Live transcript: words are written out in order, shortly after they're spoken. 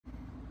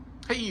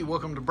Hey,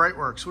 welcome to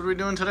BreitWerks. What are we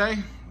doing today?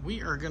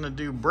 We are gonna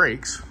do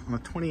brakes on a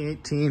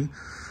 2018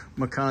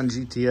 Macan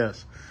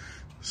GTS.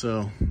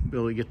 So, be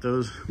able to get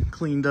those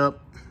cleaned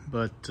up,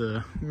 but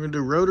we're gonna do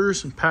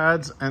rotors and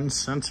pads and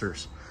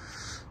sensors.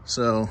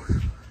 So,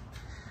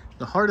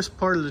 the hardest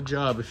part of the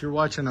job, if you're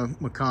watching a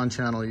Macan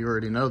channel, you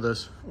already know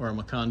this, or a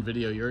Macan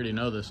video, you already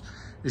know this,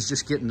 is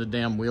just getting the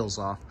damn wheels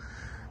off.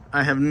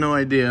 I have no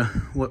idea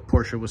what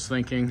Porsche was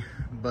thinking,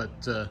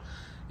 but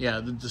yeah,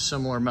 the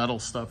similar metal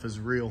stuff is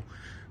real.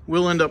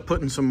 We'll end up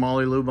putting some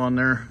moly lube on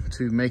there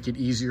to make it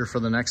easier for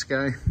the next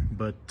guy,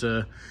 but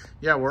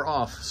yeah, we're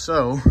off.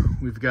 So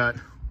we've got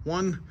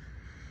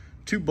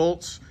 2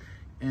 bolts,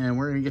 and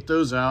we're gonna get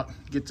those out,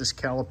 get this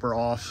caliper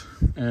off,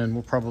 and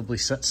we'll probably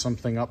set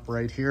something up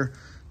right here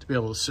to be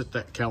able to sit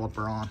that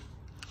caliper on.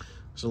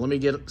 So let me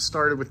get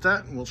started with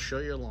that and we'll show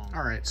you along.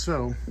 All right,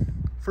 so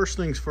first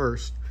things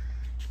first,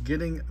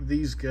 getting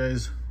these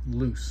guys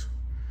loose.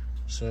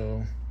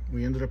 So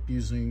we ended up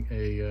using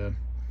a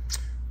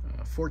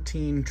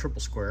 14 triple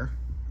square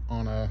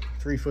on a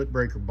 3-foot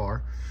breaker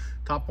bar.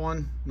 Top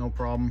one, no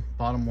problem.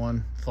 Bottom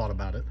one, thought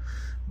about it.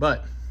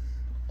 But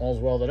all's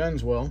well that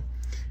ends well.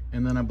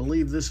 And then I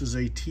believe this is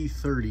a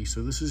T30.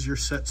 So this is your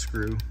set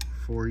screw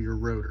for your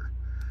rotor,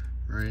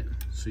 right?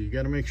 So you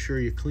got to make sure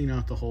you clean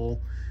out the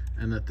hole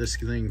and that this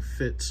thing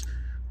fits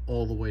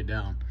all the way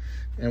down.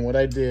 And what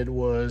I did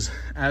was,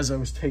 as I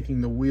was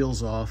taking the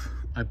wheels off,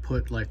 I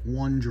put like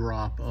 1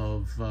 drop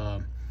of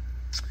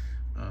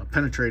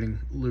penetrating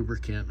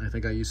lubricant. I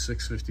think I used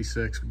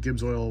 656.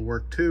 Gibbs oil will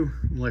work too,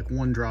 like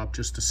 1 drop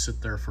just to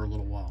sit there for a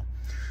little while.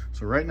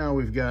 So right now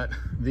we've got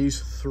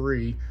these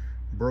 3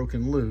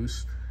 broken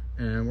loose,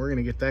 and we're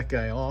gonna get that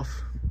guy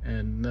off.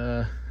 And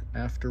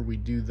after we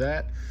do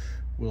that,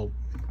 we'll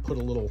put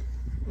a little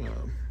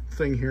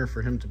thing here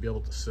for him to be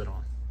able to sit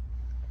on.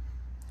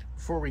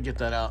 Before we get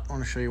that out, I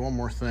want to show you one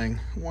more thing.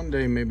 One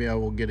day maybe I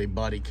will get a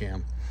body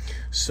cam.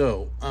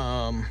 So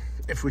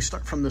if we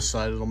start from this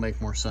side, it'll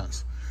make more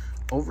sense.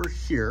 Over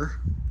here,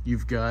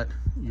 you've got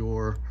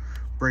your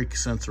brake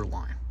sensor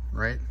line,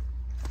 right?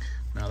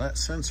 Now that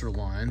sensor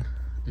line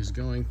is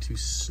going to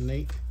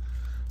snake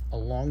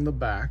along the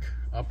back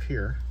up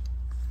here,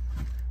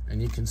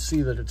 and you can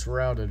see that it's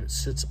routed. It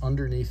sits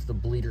underneath the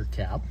bleeder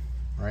cap,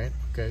 right?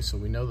 Okay, so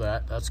we know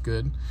that, that's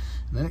good.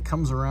 And then it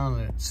comes around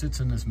and it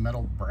sits in this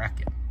metal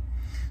bracket.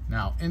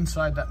 Now,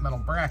 inside that metal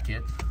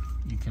bracket,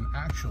 you can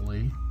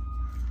actually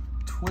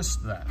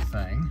twist that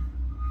thing.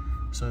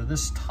 So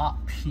this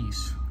top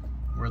piece,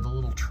 where the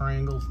little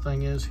triangle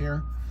thing is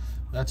here,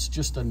 that's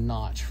just a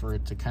notch for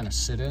it to kind of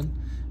sit in.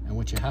 And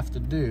what you have to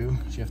do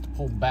is you have to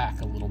pull back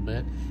a little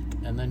bit,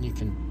 and then you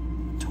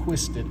can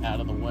twist it out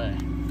of the way.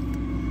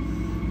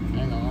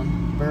 Hang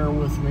on, bear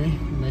with me.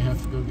 You may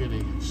have to go get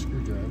a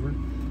screwdriver.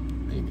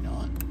 Maybe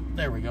not.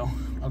 There we go.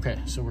 Okay,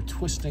 so we're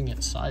twisting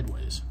it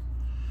sideways,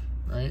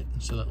 right?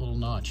 So that little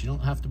notch, you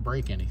don't have to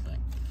break anything.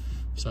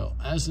 So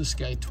as this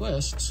guy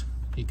twists,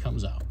 he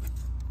comes out,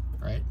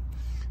 right?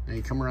 Now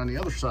you come around the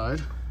other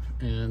side,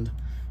 and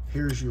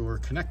here's your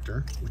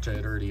connector, which I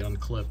had already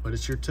unclipped, but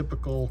it's your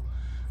typical,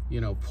 you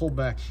know, pull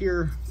back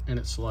here and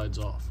it slides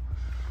off.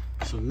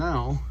 So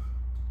now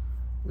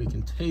we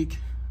can take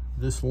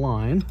this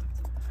line,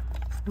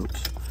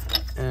 oops,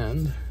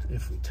 and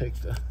if we take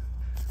the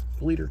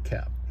bleeder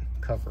cap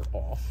cover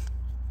off,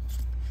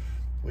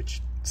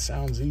 which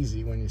sounds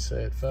easy when you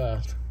say it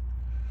fast.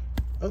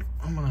 Oh,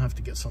 I'm gonna have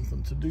to get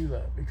something to do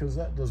that because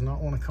that does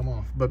not want to come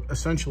off. But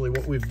essentially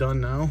what we've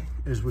done now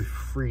is we've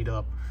freed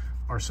up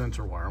our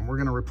sensor wire, and we're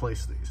gonna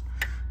replace these.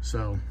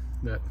 So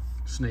that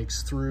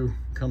snakes through,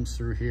 comes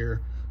through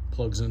here,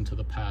 plugs into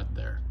the pad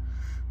there.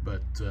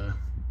 But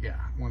yeah,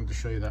 I wanted to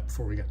show you that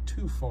before we got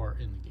too far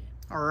in the game.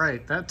 All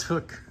right, that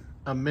took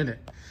a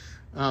minute.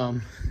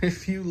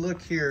 If you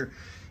look here,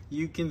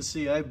 you can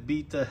see I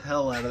beat the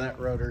hell out of that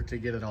rotor to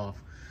get it off.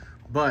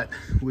 But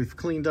we've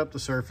cleaned up the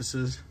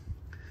surfaces.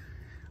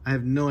 I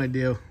have no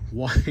idea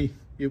why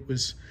it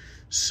was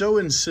so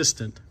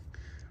insistent,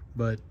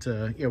 but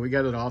yeah, we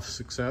got it off,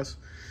 success.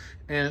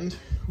 And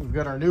we've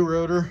got our new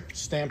rotor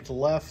stamped to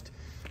left,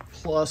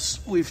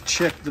 plus we've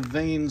checked the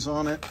vanes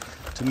on it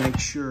to make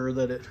sure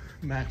that it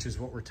matches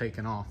what we're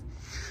taking off.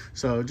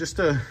 So just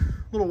a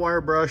little wire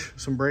brush,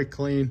 some brake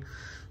clean,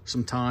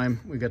 some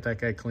time, we got that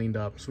guy cleaned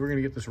up. So we're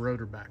gonna get this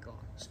rotor back on.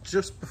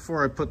 Just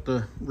before I put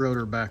the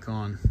rotor back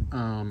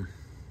on,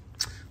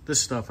 this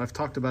stuff, I've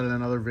talked about it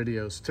in other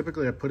videos.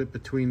 Typically I put it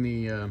between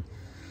the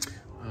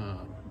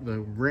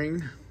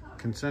ring,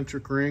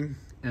 concentric ring,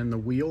 and the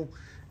wheel,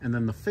 and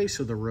then the face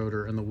of the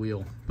rotor and the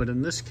wheel. But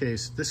in this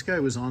case, this guy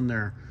was on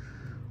there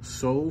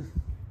so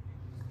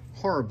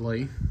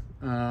horribly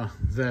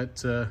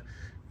that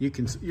you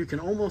can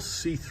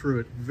almost see through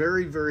it.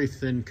 Very, very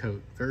thin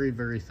coat, very,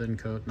 very thin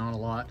coat, not a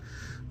lot.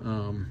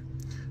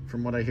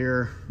 From what I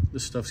hear,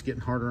 this stuff's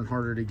getting harder and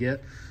harder to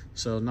get.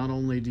 So not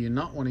only do you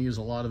not want to use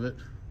a lot of it,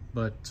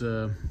 but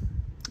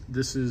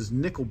this is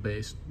nickel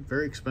based,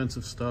 very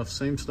expensive stuff,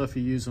 same stuff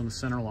you use on the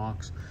center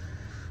locks.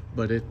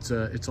 but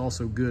it's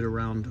also good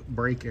around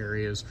brake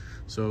areas.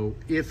 So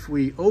if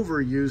we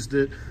overused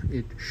it,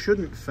 it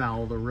shouldn't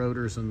foul the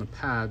rotors and the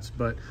pads,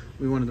 but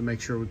we wanted to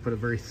make sure we put a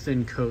very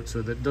thin coat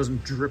so that it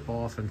doesn't drip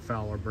off and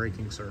foul our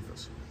braking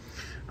surface.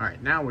 All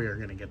right, now we are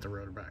gonna get the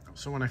rotor back on.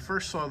 So when I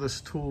first saw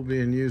this tool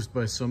being used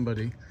by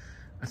somebody,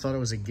 I thought it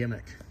was a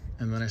gimmick.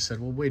 And then I said,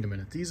 well, wait a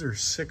minute, these are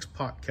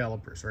 6-pot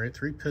calipers, right?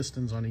 3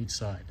 pistons on each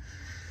side.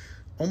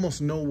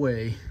 Almost no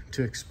way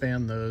to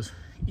expand those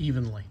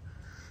evenly.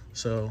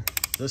 So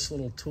this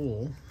little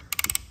tool,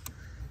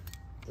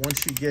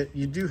 once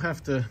you do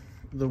have to,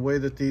 the way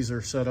that these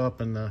are set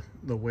up and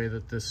the way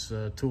that this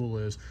tool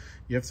is,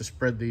 you have to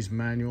spread these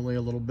manually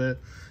a little bit.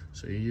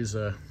 So you use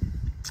a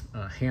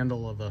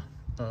handle of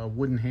a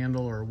wooden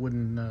handle or a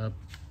wooden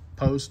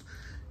post,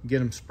 get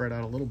them spread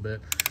out a little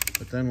bit.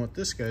 But then what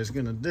this guy is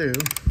gonna do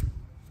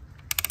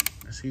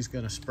is he's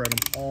gonna spread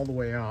them all the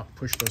way out,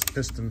 push those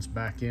pistons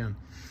back in.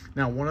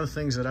 Now, one of the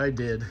things that I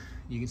did,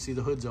 you can see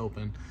the hood's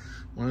open.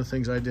 One of the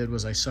things I did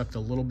was I sucked a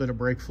little bit of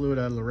brake fluid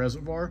out of the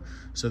reservoir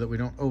so that we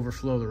don't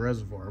overflow the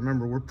reservoir.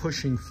 Remember, we're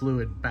pushing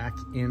fluid back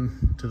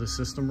into the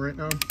system right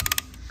now.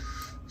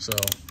 So,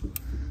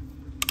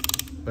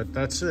 but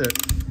that's it.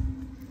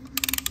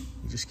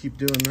 You just keep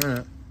doing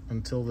that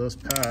until those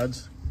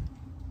pads,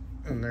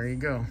 and there you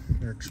go.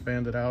 They're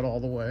expanded out all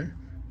the way.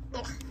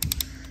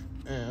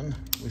 And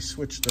we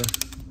switch the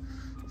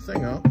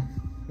thing up.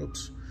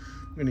 Oops.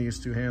 I'm gonna use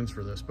 2 hands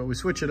for this, but we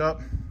switch it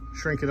up,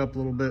 shrink it up a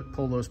little bit,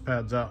 pull those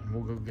pads out, and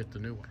we'll go get the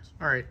new ones.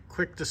 All right,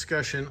 quick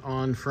discussion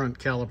on front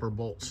caliper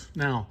bolts.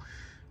 Now,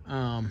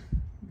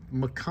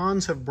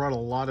 Macans have brought a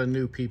lot of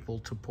new people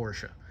to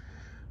Porsche.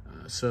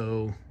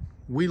 So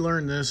we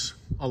learned this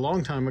a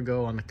long time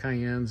ago on the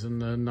Cayennes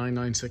and the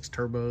 996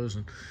 turbos.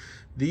 And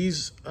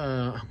these,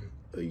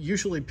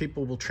 usually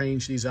people will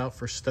change these out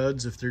for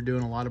studs if they're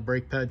doing a lot of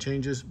brake pad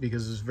changes,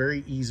 because it's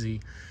very easy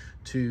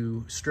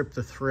to strip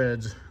the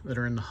threads that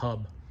are in the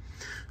hub.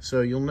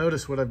 So you'll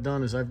notice what I've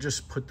done is I've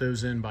just put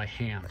those in by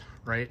hand,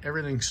 right?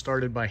 Everything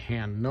started by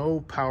hand, no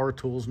power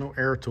tools, no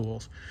air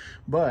tools.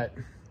 But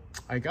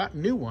I got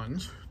new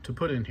ones to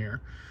put in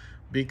here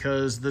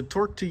because the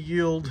torque to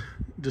yield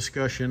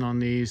discussion on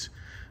these,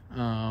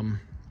 not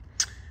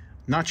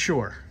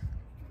sure.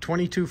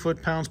 22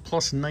 foot-pounds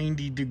plus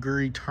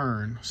 90-degree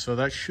turn. So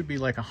that should be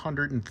like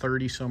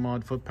 130 some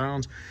odd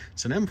foot-pounds.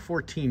 It's an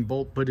M14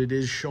 bolt, but it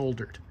is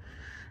shouldered.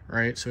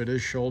 Right, so it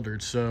is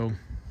shouldered, so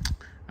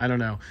I don't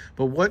know.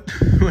 But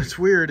what's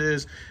weird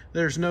is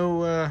there's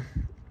no,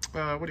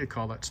 what do you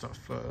call that stuff?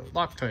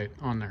 Loctite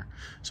on there.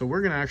 So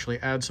we're gonna actually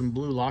add some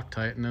blue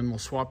Loctite, and then we'll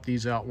swap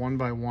these out one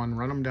by one,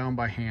 run them down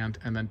by hand,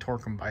 and then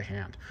torque them by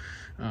hand.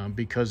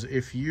 Because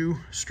if you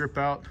strip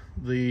out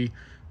the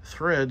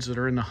threads that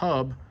are in the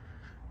hub,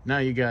 now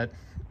you got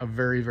a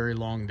very, very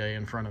long day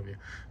in front of you.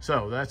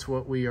 So that's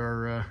what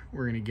we're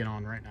gonna get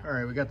on right now. All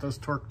right, we got those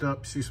torqued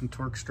up. See some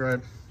torque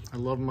stripe. I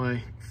love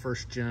my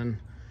first gen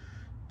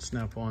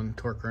snap-on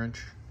torque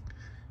wrench.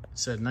 It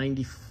said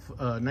 90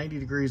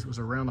 degrees was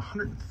around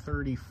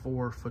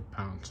 134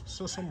 foot-pounds.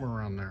 So somewhere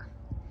around there.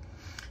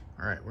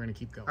 All right, we're gonna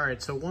keep going. All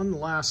right, so one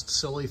last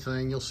silly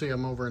thing. You'll see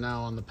I'm over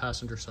now on the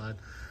passenger side.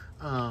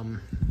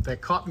 That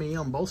caught me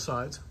on both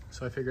sides,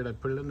 so I figured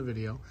I'd put it in the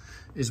video,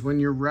 is when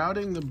you're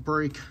routing the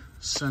brake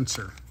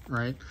sensor,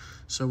 right?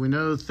 So we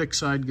know the thick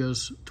side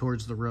goes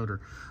towards the rotor,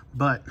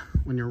 but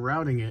when you're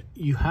routing it,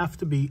 you have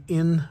to be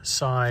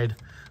inside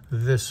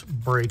this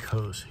brake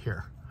hose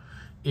here.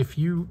 If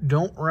you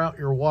don't route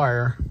your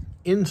wire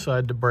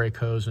inside the brake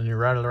hose and you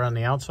route it around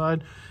the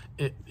outside,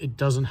 it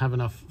doesn't have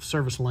enough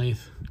service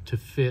length to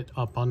fit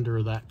up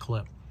under that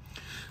clip.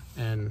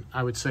 And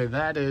I would say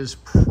that is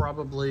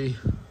probably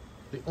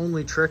the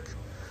only trick.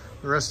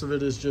 The rest of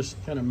it is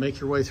just kind of make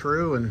your way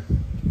through and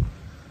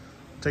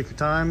take your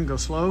time, go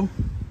slow.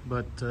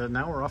 But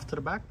now we're off to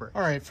the back brake.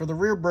 All right, for the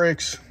rear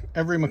brakes,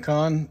 every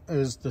Macan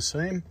is the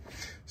same.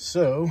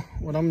 So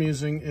what I'm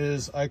using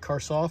is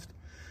iCarSoft,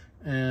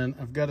 and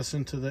I've got us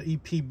into the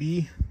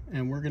EPB,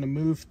 and we're gonna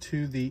move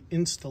to the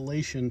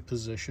installation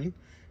position,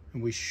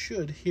 and we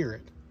should hear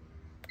it.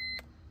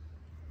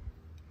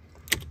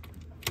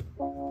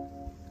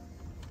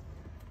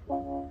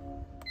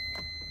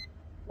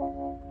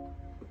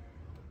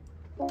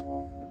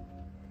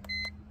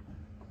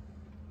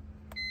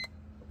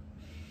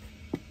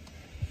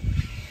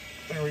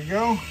 There we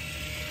go.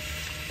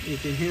 You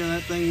can hear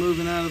that thing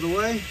moving out of the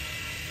way.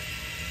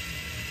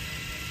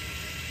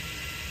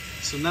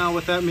 So now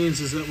what that means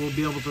is that we'll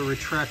be able to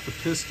retract the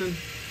piston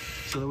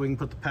so that we can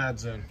put the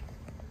pads in.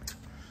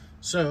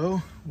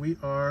 So we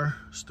are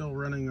still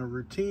running a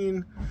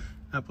routine,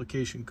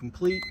 application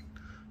complete,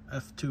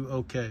 F2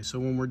 OK. So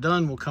when we're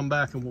done, we'll come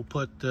back and we'll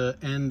put the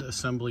end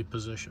assembly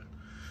position.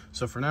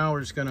 So for now,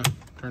 we're just gonna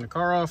turn the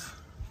car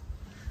off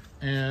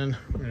and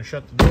we're gonna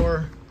shut the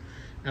door.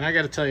 And I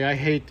gotta tell you, I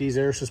hate these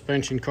air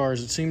suspension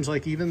cars. It seems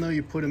like even though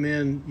you put them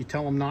in, you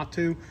tell them not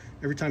to,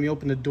 every time you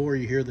open the door,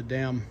 you hear the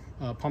damn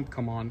pump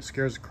come on. It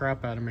scares the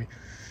crap out of me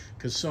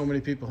because so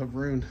many people have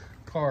ruined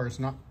cars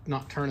not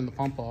turning the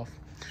pump off.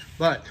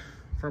 But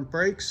front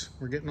brakes,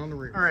 we're getting on the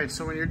rear. All right,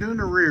 so when you're doing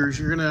the rears,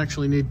 you're gonna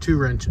actually need 2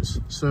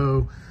 wrenches.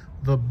 So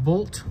the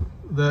bolt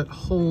that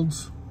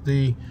holds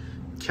the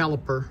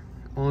caliper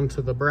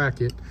onto the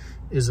bracket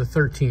is a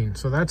 13.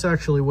 So that's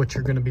actually what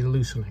you're gonna be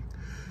loosening,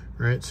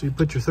 right? So you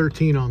put your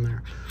 13 on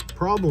there.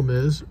 Problem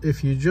is,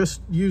 if you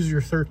just use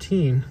your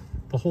 13,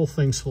 the whole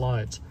thing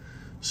slides.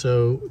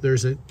 So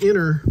there's an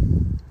inner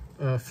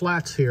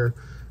flats here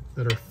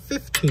that are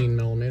 15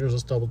 millimeters.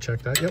 Let's double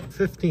check that. Yep,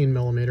 15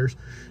 millimeters.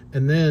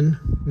 And then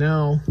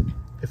now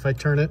if I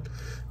turn it,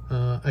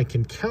 I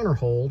can counter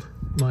hold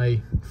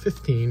my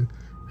 15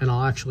 and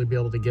I'll actually be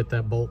able to get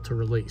that bolt to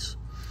release.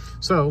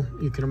 So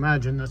you can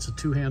imagine that's a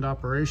 2-hand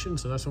operation.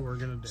 So that's what we're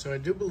gonna do. So I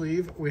do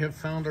believe we have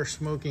found our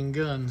smoking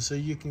gun. So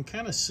you can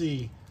kind of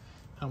see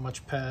how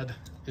much pad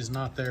is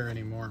not there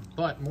anymore.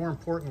 But more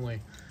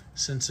importantly,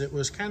 since it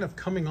was kind of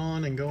coming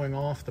on and going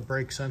off the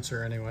brake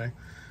sensor anyway,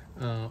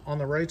 on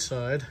the right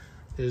side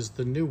is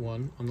the new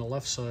one, on the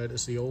left side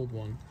is the old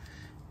one.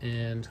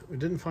 And we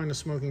didn't find a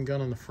smoking gun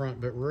on the front,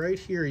 but right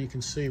here you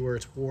can see where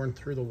it's worn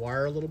through the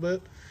wire a little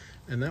bit,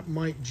 and that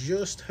might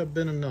just have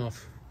been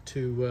enough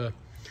to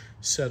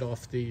set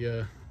off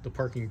the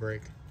parking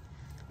brake.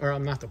 Or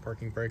not the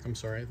parking brake, I'm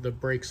sorry, the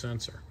brake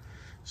sensor.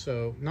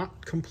 So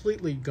not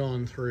completely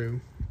gone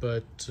through,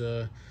 but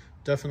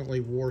definitely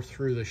wore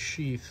through the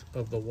sheath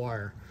of the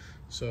wire.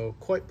 So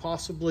quite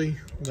possibly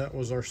that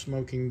was our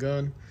smoking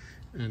gun,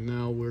 and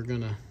now we're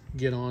gonna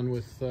get on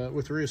with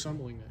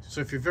reassembling this. So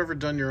if you've ever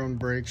done your own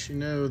brakes, you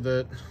know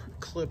that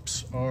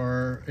clips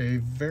are a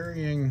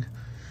varying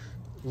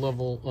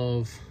level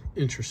of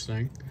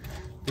interesting.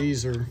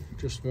 These are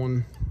just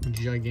one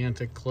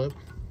gigantic clip,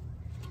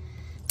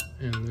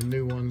 and the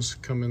new ones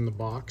come in the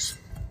box.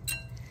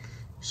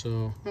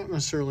 So not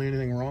necessarily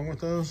anything wrong with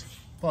those,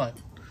 but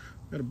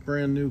got a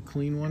brand new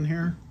clean one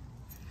here.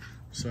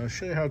 So I'll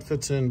show you how it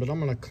fits in, but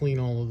I'm gonna clean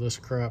all of this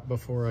crap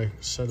before I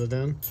set it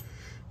in.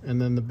 And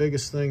then the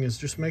biggest thing is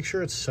just make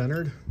sure it's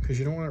centered, because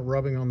you don't want it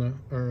rubbing on the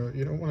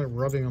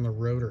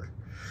rotor.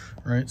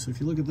 All right, so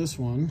if you look at this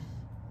one,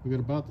 we got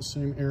about the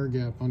same air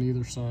gap on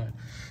either side.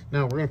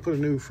 Now we're gonna put a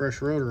new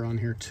fresh rotor on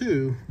here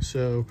too,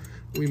 so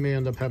we may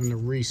end up having to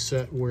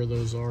reset where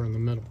those are in the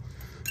middle.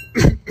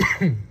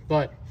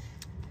 But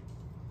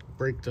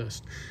brake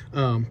test.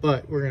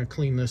 But we're gonna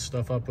clean this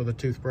stuff up with a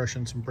toothbrush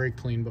and some brake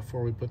clean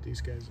before we put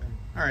these guys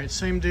in. All right,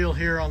 same deal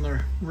here on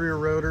the rear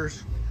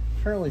rotors.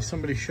 Apparently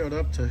somebody showed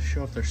up to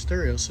show off their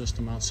stereo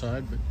system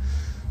outside, but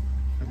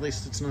at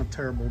least it's not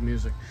terrible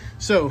music.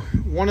 So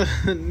one of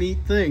the neat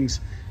things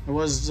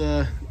was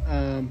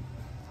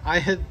I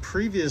had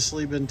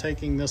previously been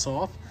taking this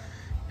off,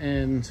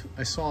 and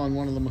I saw on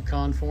one of the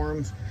Macan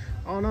forums,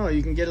 oh no,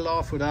 you can get it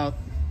off without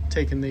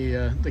taking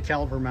the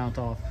caliper mount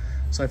off.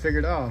 So I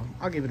figured, oh,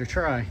 I'll give it a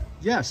try.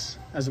 Yes,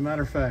 as a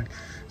matter of fact.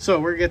 So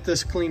we're gonna get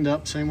this cleaned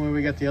up, same way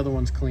we got the other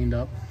ones cleaned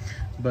up.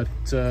 But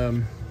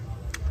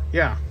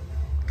yeah,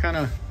 kind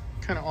of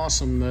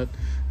awesome that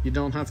you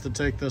don't have to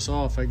take this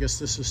off. I guess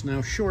this is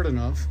now short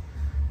enough,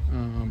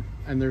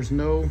 and there's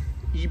no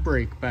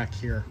e-brake back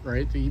here,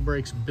 right? The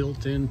e-brake's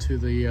built into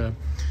the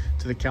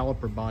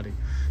caliper body.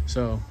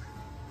 So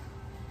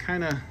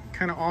kind of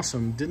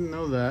awesome. Didn't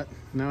know that.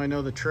 Now I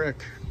know the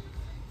trick.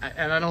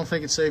 And I don't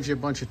think it saves you a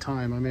bunch of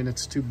time. I mean,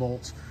 it's 2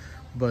 bolts,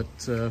 but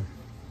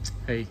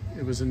hey,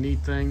 it was a neat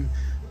thing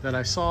that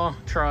I saw,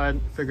 tried,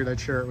 figured I'd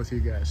share it with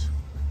you guys.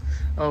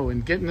 Oh,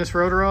 and getting this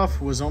rotor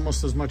off was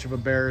almost as much of a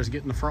bear as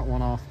getting the front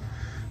one off.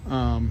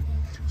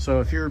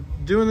 So if you're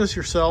doing this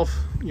yourself,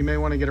 you may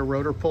want to get a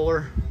rotor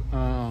puller,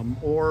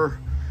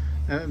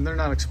 and they're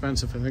not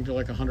expensive. I think they're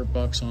like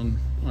 $100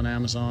 on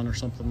Amazon or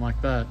something like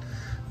that.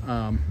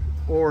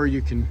 Or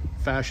you can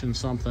fashion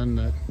something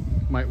that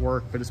might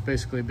work, but it's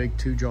basically a big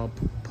 2-jaw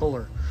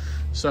puller.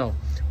 So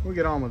we'll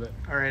get on with it.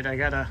 All right, I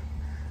gotta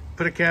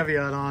put a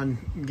caveat on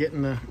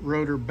getting the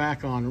rotor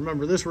back on.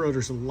 Remember, this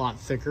rotor's a lot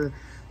thicker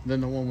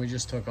than the one we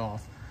just took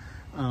off.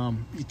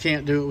 You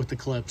can't do it with the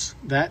clips.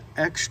 That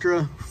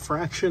extra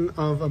fraction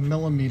of a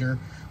millimeter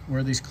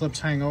where these clips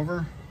hang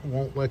over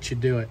won't let you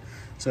do it.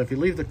 So if you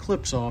leave the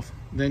clips off,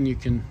 then you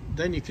can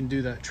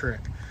do that trick.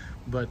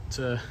 But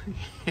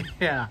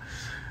yeah,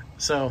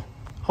 so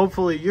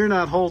hopefully you're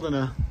not holding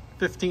a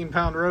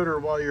 15-pound rotor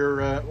while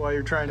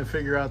you're trying to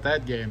figure out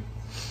that game.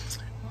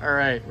 All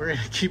right, we're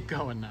gonna keep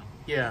going now.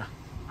 Yeah,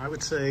 I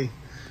would say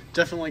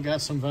definitely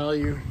got some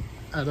value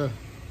out of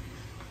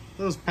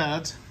those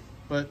pads,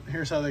 but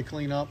here's how they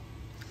clean up.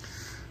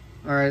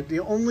 All right, the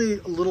only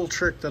little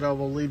trick that I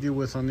will leave you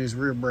with on these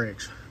rear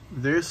brakes,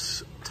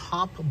 this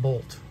top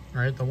bolt,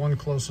 right, the one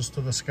closest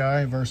to the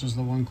sky versus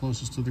the one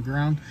closest to the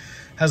ground,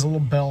 has a little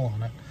bell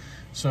on it.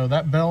 So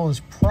that bell is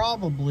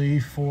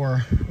probably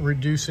for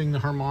reducing the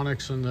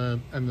harmonics and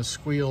the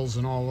squeals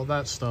and all of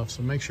that stuff.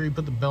 So make sure you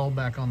put the bell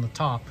back on the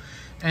top.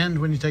 And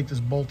when you take this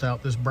bolt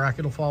out, this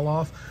bracket will fall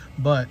off,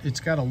 but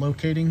it's got a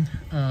locating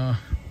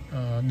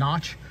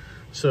notch.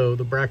 So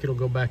the bracket will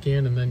go back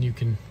in, and then you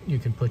can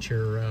put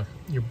your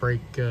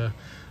brake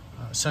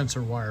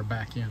sensor wire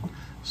back in.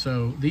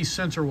 So these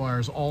sensor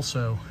wires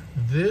also,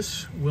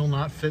 this will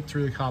not fit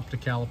through the top of the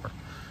caliper.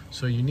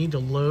 So you need to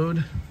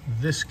load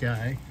this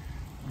guy.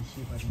 Let's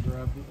see if I can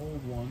grab the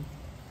old one.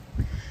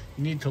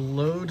 You need to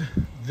load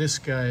this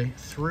guy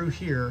through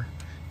here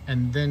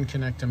and then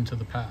connect him to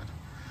the pad,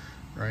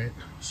 right?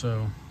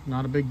 So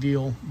not a big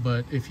deal,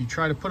 but if you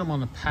try to put him on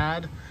the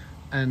pad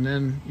and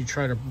then you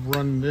try to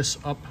run this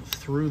up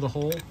through the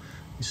hole,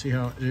 you see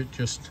how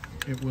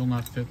it will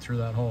not fit through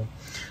that hole.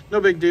 No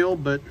big deal,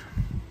 but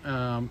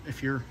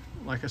if you're,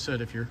 like I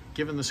said, if you're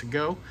giving this a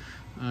go,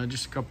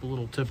 just a couple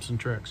little tips and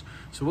tricks.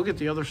 So we'll get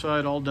the other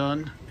side all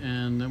done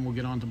and then we'll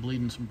get on to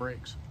bleeding some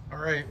brakes. All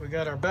right, we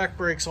got our back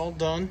brakes all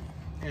done,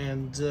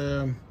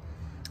 and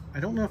I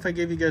don't know if I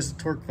gave you guys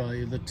the torque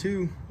value. The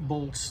two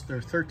bolts,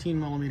 they're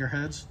 13mm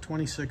heads,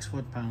 26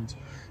 foot-pounds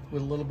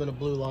with a little bit of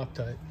blue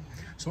Loctite.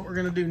 So what we're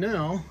gonna do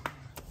now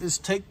is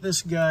take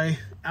this guy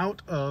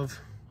out of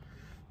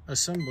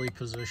assembly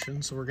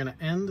position. So we're gonna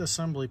end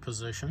assembly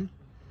position.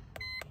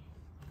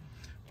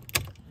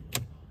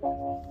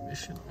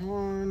 Ignition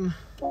on.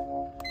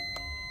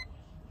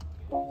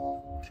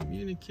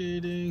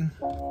 Communicating.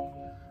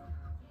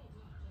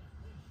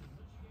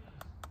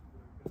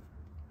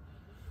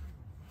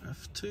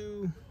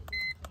 F2.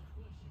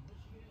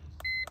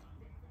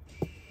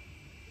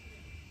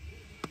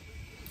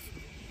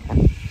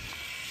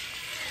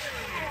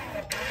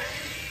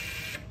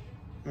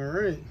 All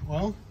right,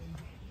 well,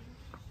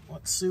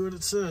 let's see what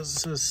it says. It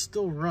says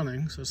still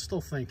running, so it's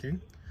still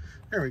thinking.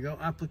 There we go,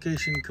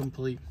 application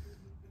complete.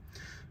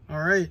 All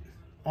right,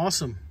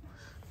 awesome.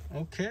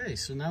 Okay,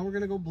 so now we're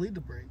gonna go bleed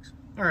the brakes.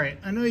 All right,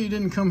 I know you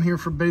didn't come here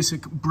for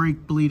basic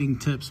brake bleeding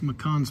tips,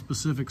 Macan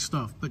specific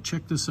stuff, but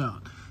check this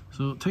out.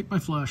 So take my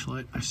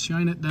flashlight, I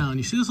shine it down.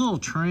 You see this little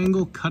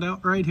triangle cut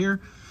out right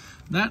here?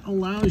 That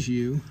allows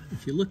you,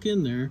 if you look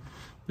in there,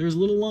 there's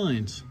little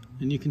lines.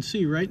 And you can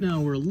see right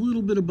now we're a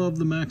little bit above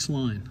the max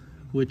line,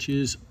 which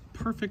is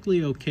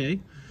perfectly okay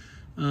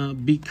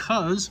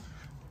because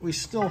we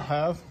still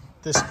have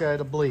this guy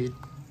to bleed.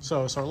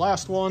 So it's our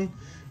last one.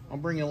 I'll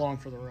bring you along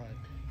for the ride.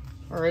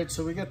 All right,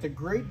 so we got the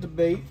great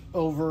debate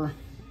over,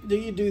 do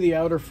you do the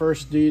outer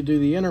first? Do you do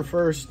the inner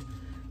first?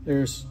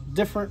 There's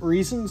different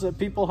reasons that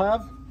people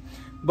have.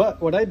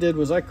 But what I did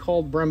was I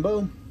called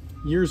Brembo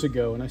years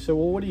ago and I said,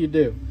 well, what do you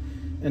do?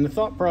 And the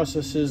thought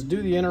process is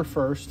do the inner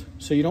first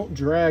so you don't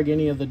drag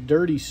any of the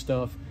dirty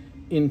stuff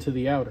into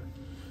the outer,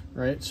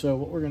 right? So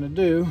what we're gonna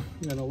do,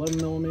 we got an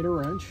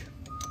 11mm wrench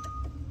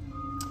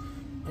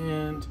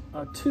and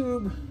a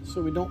tube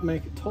so we don't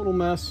make a total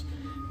mess.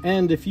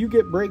 And if you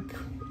get brake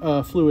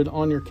fluid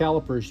on your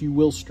calipers, you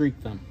will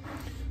streak them.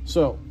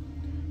 So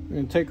we're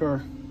gonna take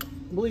our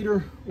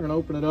bleeder, we're gonna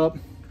open it up,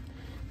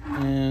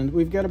 and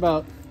we've got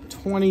about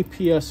 20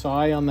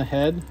 PSI on the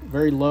head,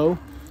 very low,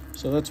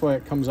 so that's why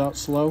it comes out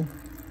slow.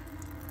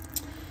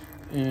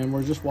 And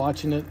we're just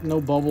watching it, no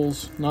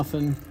bubbles,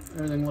 nothing,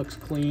 everything looks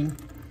clean.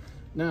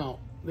 Now,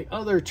 the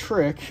other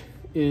trick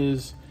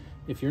is,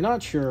 if you're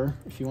not sure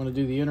if you want to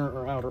do the inner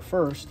or outer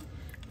first,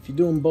 if you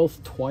do them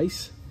both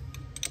twice,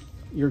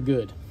 you're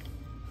good.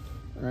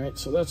 All right,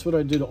 so that's what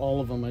I do to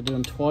all of them. I do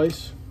them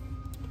twice,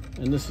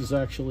 and this is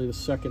actually the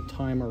second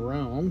time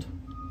around,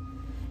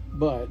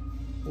 but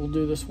we'll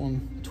do this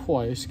one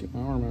twice, get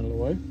my arm out of the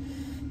way.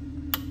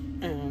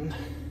 And,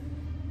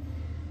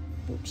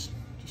 oops,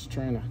 just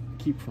trying to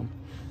keep from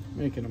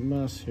making a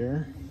mess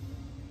here.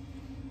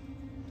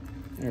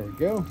 There we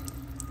go.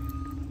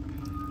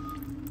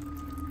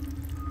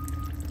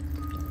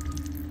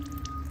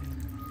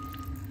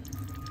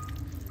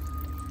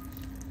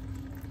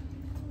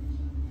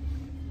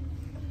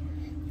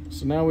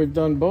 So now we've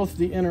done both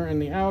the inner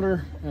and the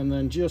outer, and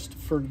then just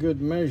for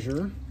good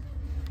measure,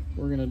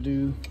 we're gonna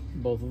do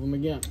both of them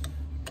again.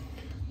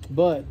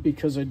 But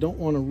because I don't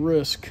want to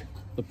risk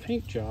the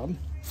paint job,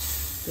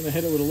 I'm gonna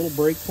hit it with a little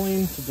brake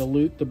clean to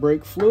dilute the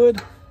brake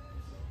fluid.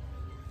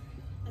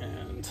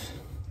 And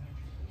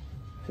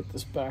hit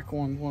this back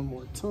one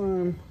more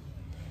time.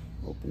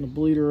 Open the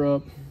bleeder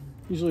up.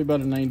 Usually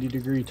about a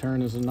 90-degree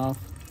turn is enough.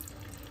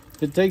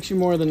 If it takes you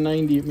more than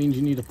 90, it means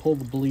you need to pull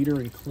the bleeder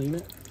and clean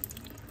it,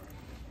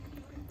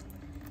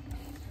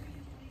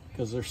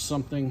 because there's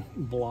something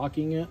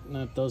blocking it, and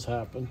that does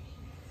happen.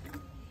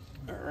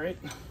 All right,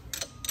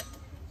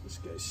 this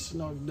guy's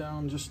snugged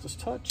down just a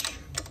touch.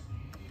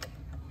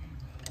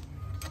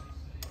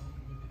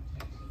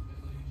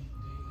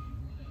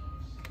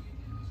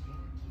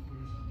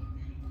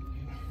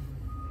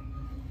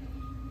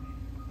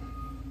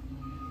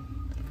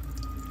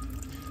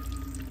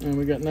 And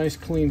we got nice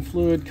clean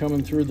fluid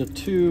coming through the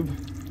tube.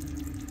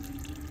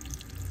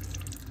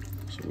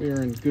 So we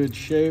are in good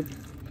shape.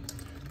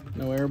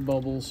 No air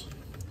bubbles,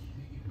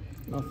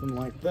 nothing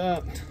like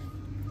that.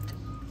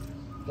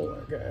 Pull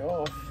that guy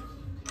off.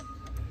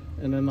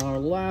 And then our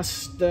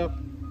last step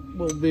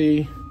will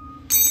be,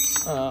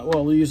 well,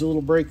 we'll use a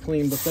little brake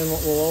clean, but then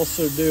what we'll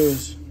also do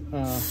is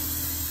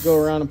go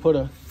around and put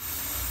a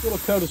little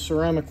coat of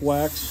ceramic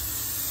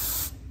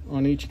wax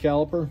on each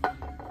caliper,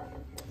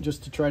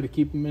 just to try to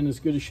keep them in as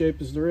good a shape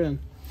as they're in.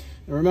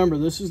 And remember,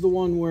 this is the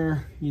one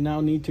where you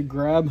now need to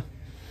grab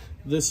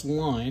this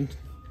line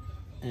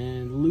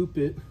and loop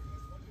it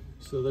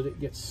so that it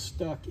gets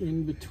stuck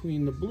in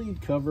between the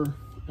bleed cover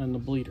and the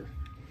bleeder.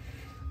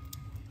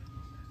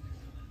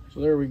 So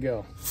there we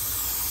go.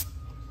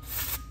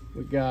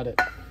 We got it.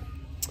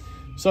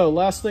 So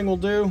last thing we'll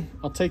do,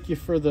 I'll take you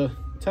for the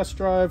test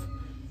drive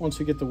once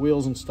we get the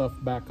wheels and stuff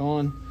back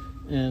on,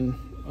 and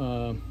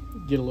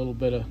get a little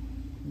bit of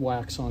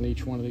wax on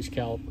each one of these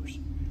calipers.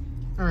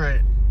 All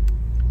right,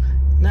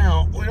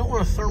 now we don't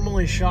want to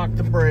thermally shock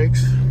the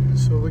brakes,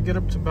 so we get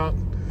up to about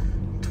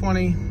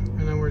 20,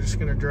 and then we're just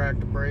going to drag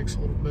the brakes a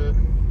little bit,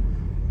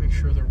 make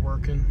sure they're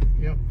working.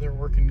 Yep, they're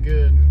working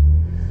good.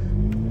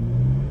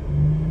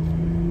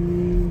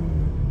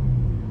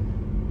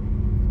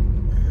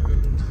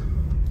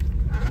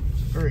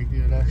 Very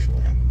good,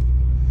 actually.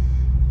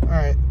 All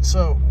right,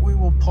 so we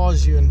will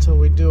pause you until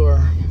we do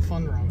our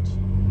fun runs.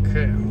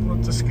 Okay,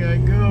 let this guy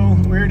go.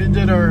 We already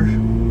did our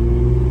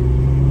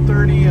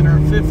 30 and our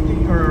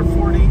 50, or our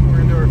 40. We're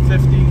gonna do our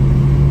 50.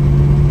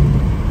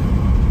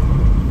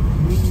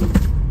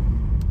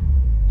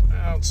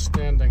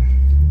 Outstanding.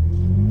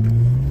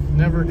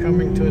 Never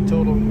coming to a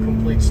total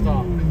complete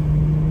stop.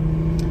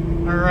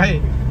 All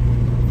right,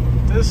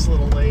 this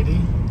little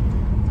lady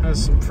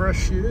has some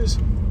fresh shoes,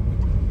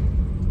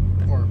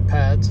 or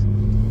pads,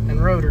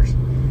 and rotors.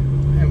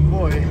 And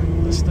boy,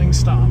 this thing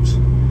stops.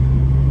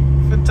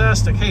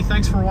 Fantastic. Hey,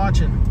 thanks for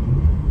watching.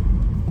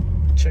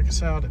 Check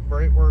us out at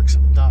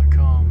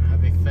BreitWerks.com.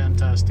 Have a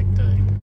fantastic day.